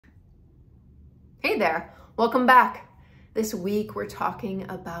Hey there, welcome back. This week we're talking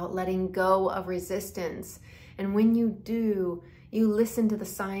about letting go of resistance. And when you do, you listen to the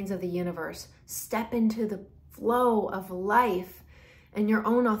signs of the universe, step into the flow of life and your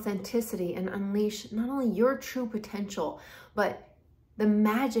own authenticity and unleash not only your true potential, but the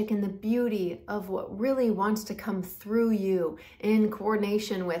magic and the beauty of what really wants to come through you in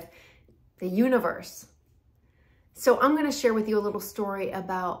coordination with the universe. So I'm going to share with you a little story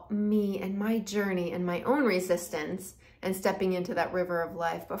about me and my journey and my own resistance and stepping into that river of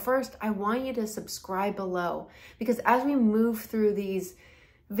life. But first, I want you to subscribe below, because as we move through these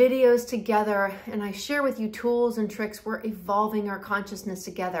videos together and I share with you tools and tricks, we're evolving our consciousness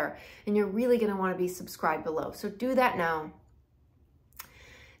together, and you're really going to want to be subscribed below. So do that now.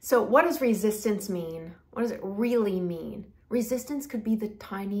 So what does resistance mean? What does it really mean? Resistance could be the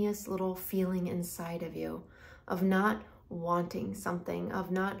tiniest little feeling inside of you of not wanting something,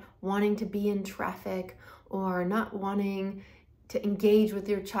 of not wanting to be in traffic, or not wanting to engage with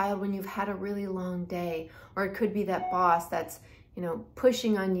your child when you've had a really long day. Or it could be that boss that's,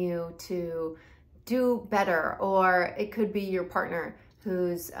 pushing on you to do better. Or it could be your partner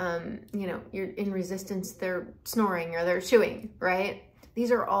who's, you're in resistance, they're snoring or they're chewing, right?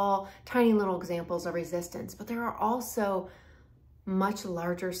 These are all tiny little examples of resistance, but there are also much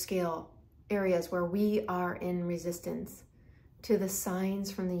larger scale areas where we are in resistance to the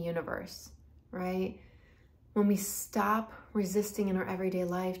signs from the universe, right? When we stop resisting in our everyday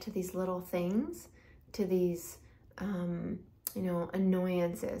life to these little things, to these,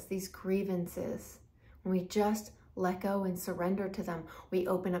 annoyances, these grievances, when we just let go and surrender to them, we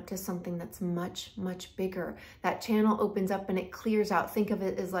open up to something that's much, much bigger. That channel opens up and it clears out. Think of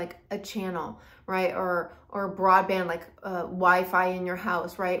it as like a channel, right? Or broadband, like Wi-Fi in your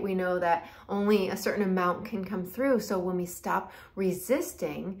house, right? We know that only a certain amount can come through. So when we stop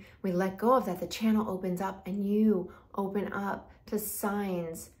resisting, we let go of that, the channel opens up and you open up to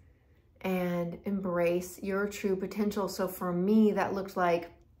signs and embrace your true potential. So for me, that looked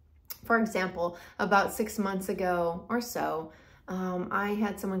like, for example, about 6 months ago or so, I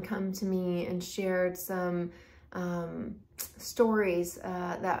had someone come to me and shared some stories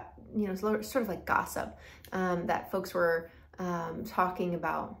that, sort of like gossip that folks were talking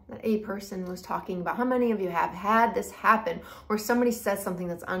about, that a person was talking about. How many of you have had this happen where somebody says something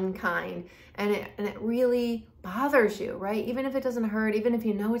that's unkind and it really bothers you, right? Even if it doesn't hurt, even if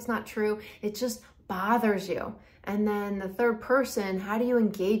you know it's not true, it just bothers you. And then the third person, how do you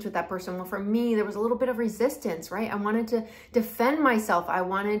engage with that person? Well, for me, there was a little bit of resistance, right? I wanted to defend myself. I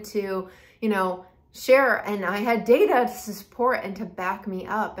wanted to, share, and I had data to support and to back me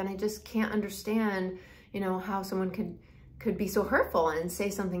up. And I just can't understand, how someone could be so hurtful and say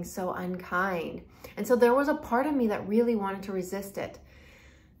something so unkind. And so there was a part of me that really wanted to resist it.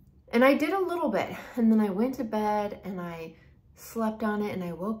 And I did a little bit. And then I went to bed and I slept on it and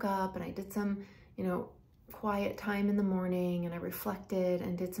I woke up and I did some, quiet time in the morning, and I reflected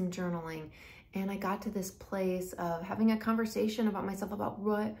and did some journaling, and I got to this place of having a conversation about myself, about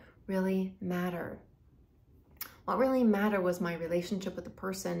what really mattered. What really mattered was my relationship with the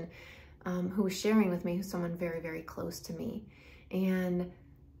person who was sharing with me, who's someone very, very close to me. And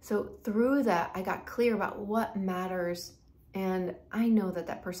so through that, I got clear about what matters, and I know that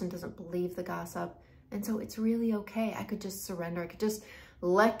that person doesn't believe the gossip, and so it's really okay. I could just surrender. I could just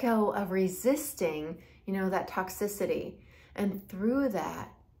let go of resisting that toxicity. And through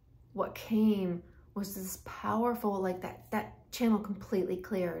that, what came was this powerful, like that channel completely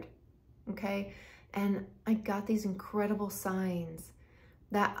cleared, okay? And I got these incredible signs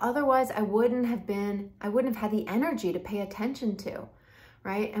that otherwise I wouldn't have had the energy to pay attention to,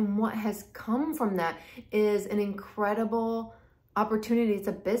 right? And what has come from that is an incredible opportunity. It's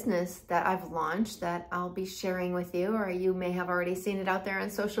a business that I've launched that I'll be sharing with you, or you may have already seen it out there on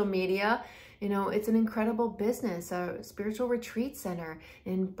social media. It's an incredible business, a spiritual retreat center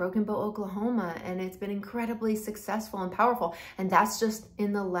in Broken Bow, Oklahoma, and it's been incredibly successful and powerful. And that's just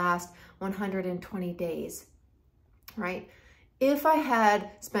in the last 120 days, right? If I had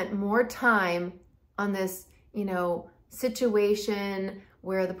spent more time on this, situation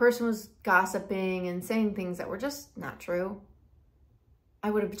where the person was gossiping and saying things that were just not true, I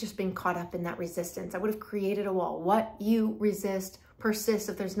would have just been caught up in that resistance. I would have created a wall. What you resist persists.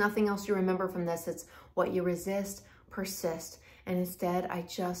 If there's nothing else you remember from this, it's what you resist persists. And instead, I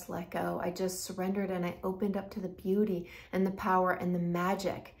just let go. I just surrendered and I opened up to the beauty and the power and the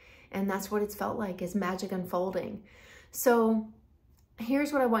magic. And that's what it's felt like, is magic unfolding. So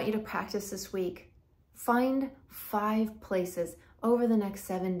here's what I want you to practice this week. Find 5 places over the next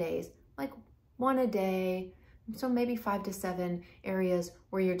 7 days, like one a day, So maybe 5 to 7 areas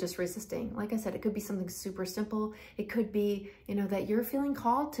where you're just resisting. Like I said, it could be something super simple. It could be, that you're feeling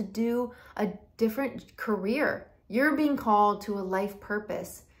called to do a different career. You're being called to a life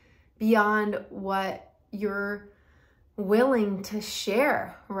purpose beyond what you're willing to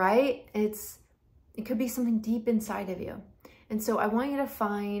share, right? It could be something deep inside of you. And so I want you to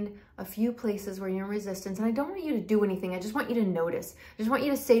find a few places where you're in resistance. And I don't want you to do anything. I just want you to notice. I just want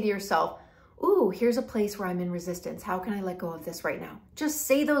you to say to yourself, ooh, here's a place where I'm in resistance. How can I let go of this right now? Just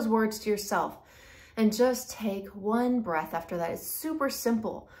say those words to yourself and just take one breath after that. It's super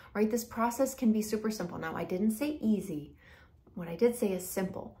simple, right? This process can be super simple. Now, I didn't say easy. What I did say is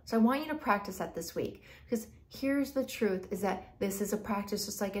simple. So I want you to practice that this week, because here's the truth, is that this is a practice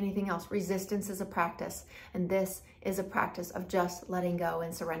just like anything else. Resistance is a practice, and this is a practice of just letting go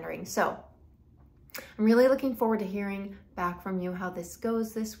and surrendering. So I'm really looking forward to hearing back from you how this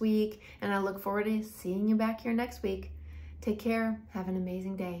goes this week, and I look forward to seeing you back here next week. Take care. Have an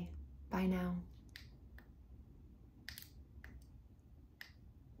amazing day. Bye now.